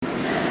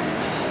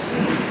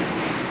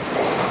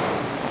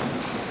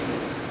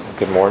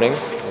Good morning.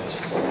 It's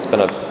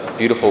been a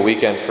beautiful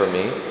weekend for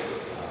me.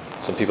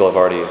 Some people have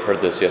already heard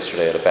this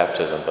yesterday at a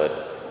baptism,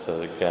 so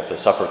you're going to have to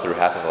suffer through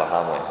half of a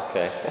homily,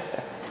 okay?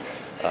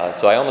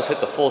 So I almost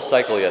hit the full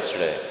cycle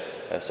yesterday,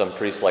 as some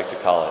priests like to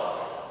call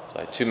it. So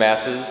I had 2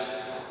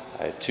 masses,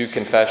 I had 2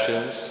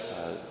 confessions,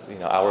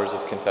 hours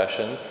of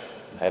confession.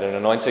 I had an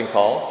anointing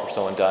call for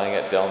someone dying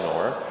at Del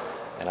Nor,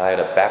 and I had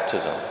a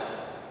baptism.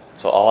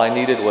 So all I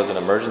needed was an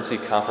emergency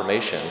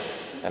confirmation,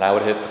 and I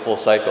would hit the full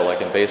cycle like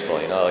in baseball,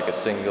 like a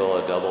single,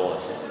 a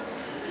double.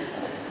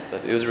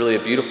 But it was really a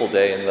beautiful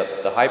day,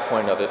 and the high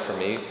point of it for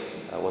me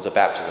was a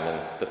baptism,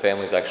 and the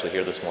family's actually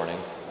here this morning.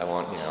 I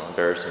won't,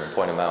 embarrass them and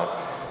point them out.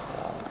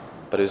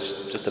 But it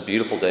was just a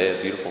beautiful day,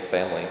 a beautiful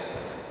family.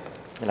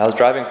 And I was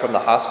driving from the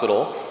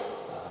hospital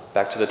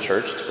back to the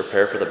church to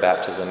prepare for the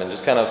baptism and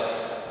just kind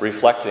of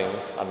reflecting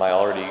on my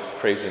already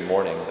crazy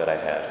morning that I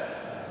had.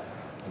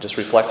 And just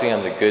reflecting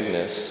on the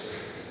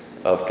goodness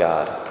of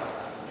God.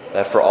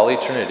 That for all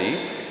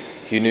eternity,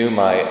 He knew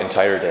my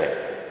entire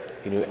day.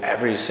 He knew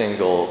every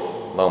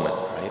single moment,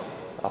 right?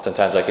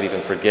 Oftentimes I could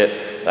even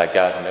forget that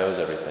God knows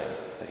everything,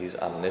 that He's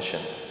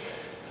omniscient.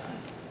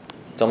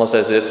 It's almost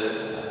as if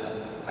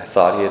I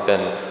thought He had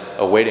been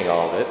awaiting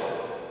all of it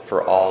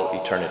for all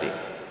eternity.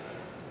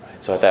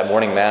 Right? So at that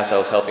morning mass I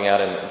was helping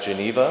out in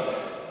Geneva,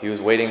 He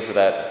was waiting for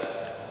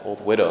that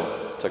old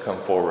widow to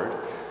come forward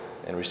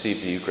and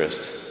receive the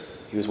Eucharist.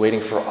 He was waiting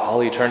for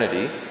all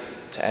eternity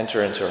to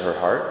enter into her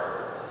heart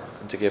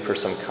and to give her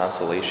some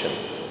consolation,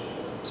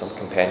 some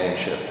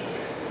companionship.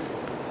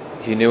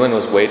 He knew and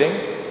was waiting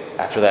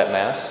after that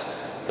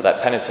Mass for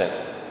that penitent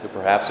who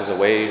perhaps was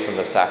away from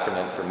the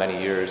sacrament for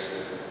many years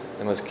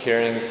and was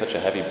carrying such a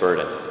heavy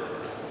burden,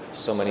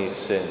 so many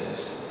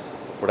sins.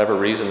 For whatever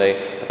reason, they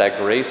had that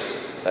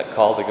grace, that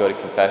call to go to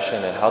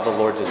confession, and how the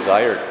Lord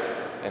desired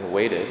and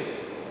waited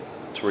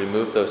to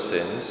remove those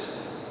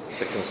sins,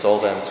 to console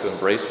them, to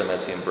embrace them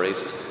as He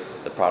embraced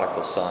the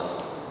prodigal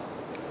son.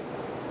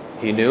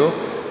 He knew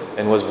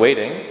and was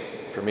waiting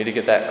for me to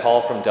get that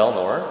call from Del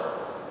Nor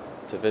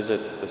to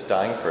visit this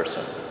dying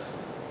person,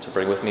 to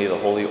bring with me the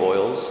holy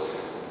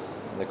oils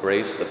and the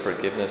grace, the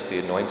forgiveness, the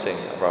anointing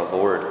of our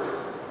Lord,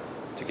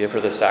 to give her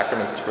the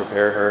sacraments to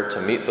prepare her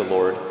to meet the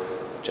Lord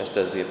just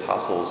as the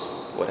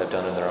apostles would have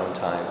done in their own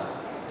time.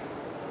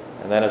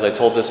 And then as I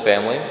told this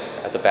family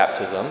at the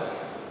baptism,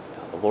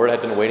 the Lord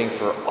had been waiting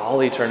for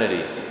all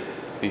eternity,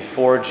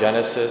 before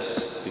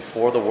Genesis,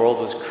 before the world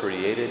was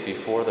created,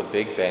 before the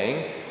Big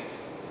Bang.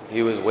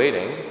 He was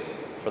waiting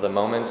for the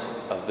moment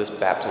of this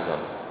baptism,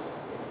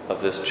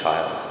 of this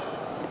child,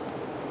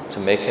 to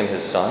make him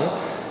His son,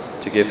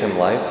 to give him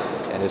life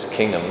and His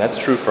kingdom. That's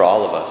true for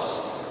all of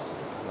us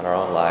in our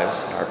own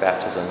lives, in our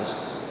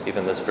baptisms,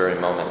 even this very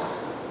moment,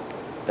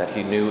 that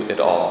He knew it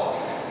all.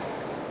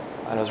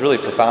 And it was really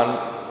profound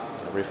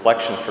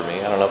reflection for me.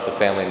 I don't know if the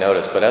family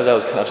noticed, but as I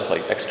was kind of just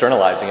like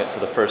externalizing it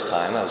for the first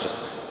time,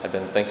 I'd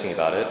been thinking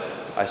about it,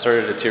 I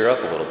started to tear up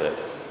a little bit.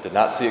 Did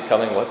not see it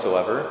coming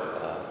whatsoever.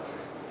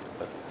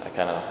 I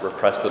kind of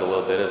repressed it a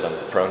little bit, as I'm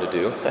prone to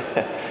do,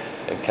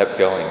 and kept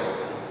going.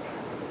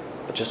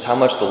 But just how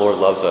much the Lord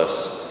loves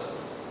us,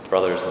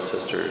 brothers and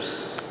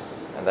sisters,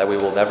 and that we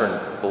will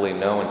never fully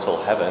know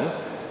until heaven,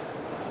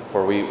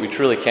 for we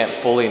truly can't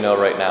fully know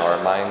right now.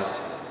 Our minds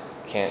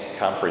can't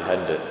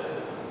comprehend it.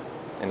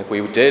 And if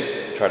we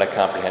did try to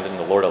comprehend it and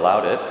the Lord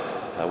allowed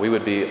it, we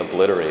would be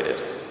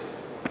obliterated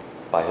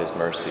by His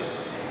mercy,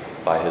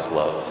 by His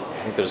love.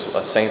 I think there's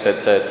a saint that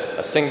said,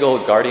 a single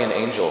guardian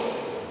angel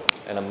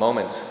in a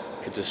moment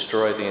could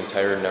destroy the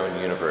entire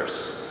known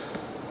universe.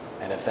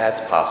 And if that's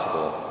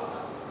possible,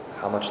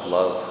 how much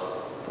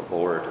love the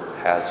Lord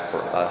has for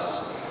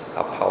us,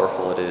 how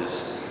powerful it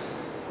is.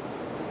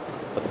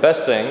 But the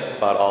best thing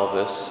about all of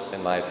this,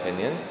 in my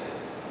opinion,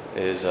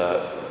 is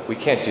we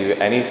can't do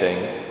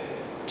anything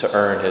to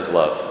earn His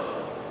love.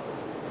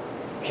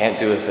 Can't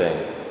do a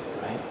thing,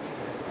 right?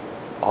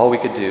 All we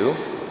could do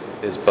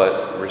is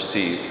but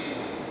receive.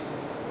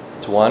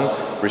 To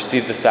one,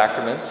 receive the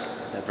sacraments,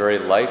 that very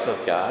life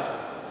of God,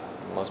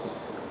 most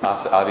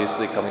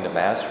obviously coming to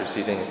Mass,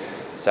 receiving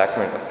the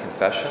sacrament of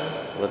confession,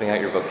 living out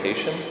your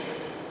vocation,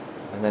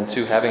 and then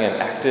 2, having an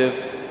active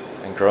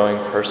and growing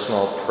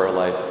personal prayer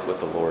life with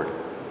the Lord.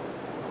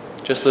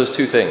 Just those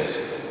 2 things,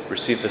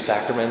 receive the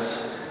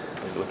sacraments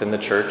within the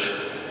church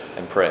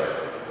and pray.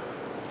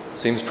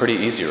 Seems pretty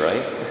easy,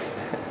 right?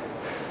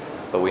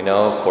 But we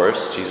know, of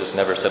course, Jesus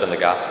never said in the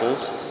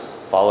Gospels,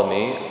 follow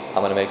me,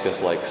 I'm going to make this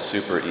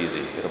super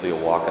easy. It'll be a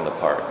walk in the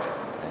park.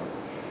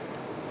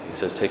 He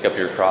says, take up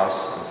your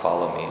cross and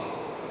follow me.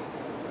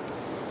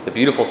 The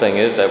beautiful thing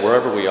is that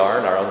wherever we are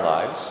in our own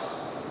lives,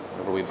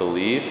 wherever we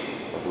believe,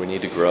 wherever we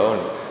need to grow,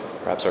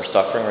 and perhaps are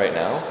suffering right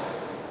now,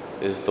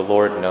 is the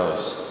Lord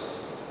knows,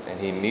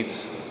 and He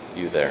meets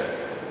you there.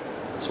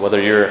 So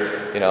whether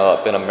you're, been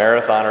a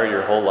marathoner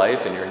your whole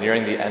life and you're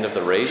nearing the end of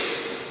the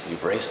race,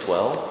 you've raced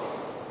well,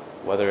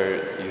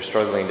 whether you're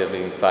struggling to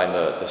even find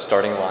the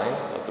starting line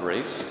of the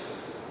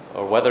race,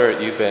 or whether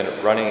you've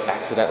been running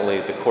accidentally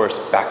the course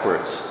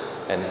backwards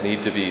and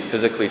need to be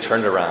physically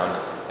turned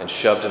around and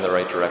shoved in the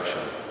right direction.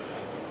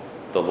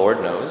 the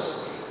Lord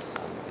knows,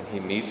 and he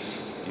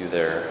meets you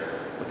there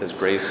with his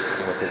grace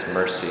and with his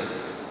mercy.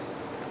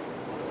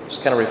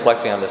 Just kind of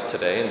reflecting on this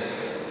today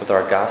and with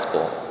our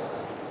gospel.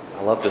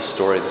 I love this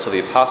story. So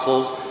the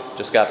apostles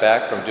just got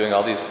back from doing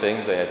all these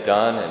things they had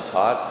done and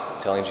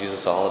taught, telling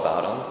Jesus all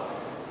about them.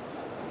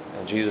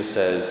 And Jesus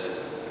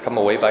says, come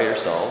away by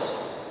yourselves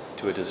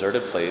to a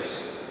deserted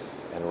place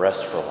and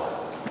rest for a while.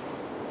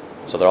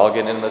 So they're all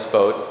getting in this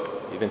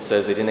boat. It even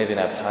says they didn't even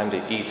have time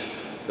to eat.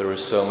 There were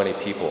so many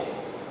people.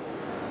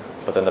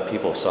 But then the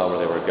people saw where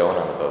they were going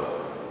on the boat.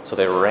 So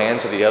they ran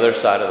to the other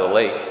side of the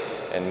lake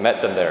and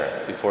met them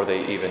there before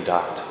they even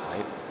docked,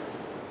 right?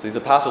 So these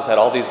apostles had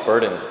all these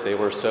burdens. They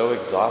were so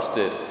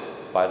exhausted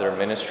by their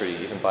ministry,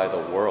 even by the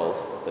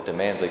world, the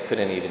demands. They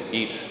couldn't even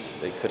eat.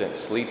 They couldn't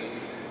sleep.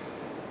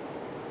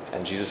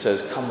 And Jesus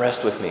says, come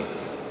rest with me.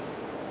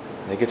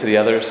 And they get to the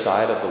other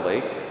side of the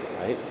lake,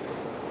 right?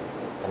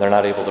 And they're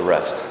not able to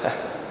rest.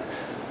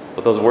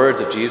 But those words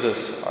of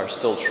Jesus are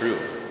still true.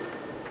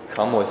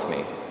 Come with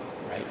me,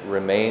 right?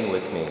 Remain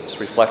with me. Just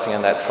reflecting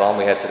on that psalm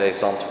we had today,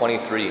 Psalm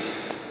 23.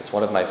 It's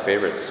one of my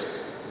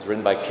favorites. It was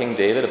written by King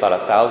David about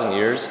 1,000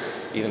 years,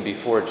 even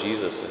before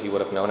Jesus, so he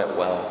would have known it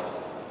well.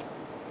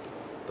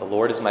 The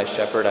Lord is my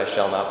shepherd, I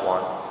shall not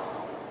want.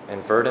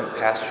 In verdant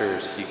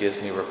pastures he gives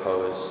me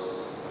repose.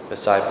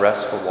 Beside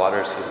restful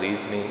waters he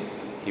leads me.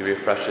 He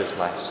refreshes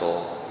my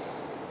soul.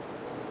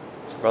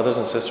 So brothers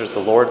and sisters, the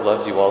Lord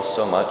loves you all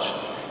so much.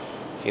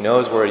 He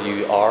knows where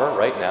you are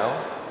right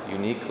now,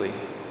 uniquely,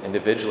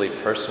 individually,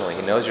 personally.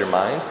 He knows your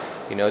mind.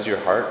 He knows your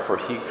heart, for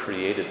he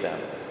created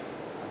them.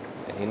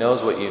 And he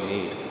knows what you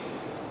need.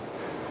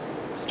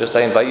 So just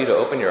I invite you to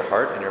open your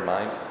heart and your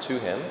mind to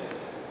him,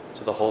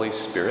 to the Holy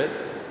Spirit,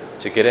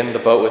 to get in the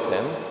boat with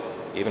him,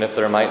 even if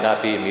there might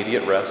not be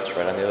immediate rest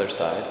right on the other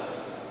side,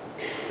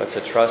 but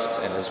to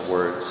trust in his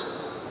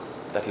words,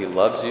 that he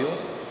loves you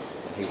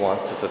and he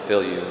wants to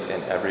fulfill you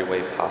in every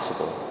way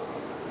possible.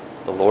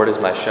 The Lord is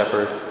my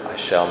shepherd, I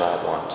shall not want.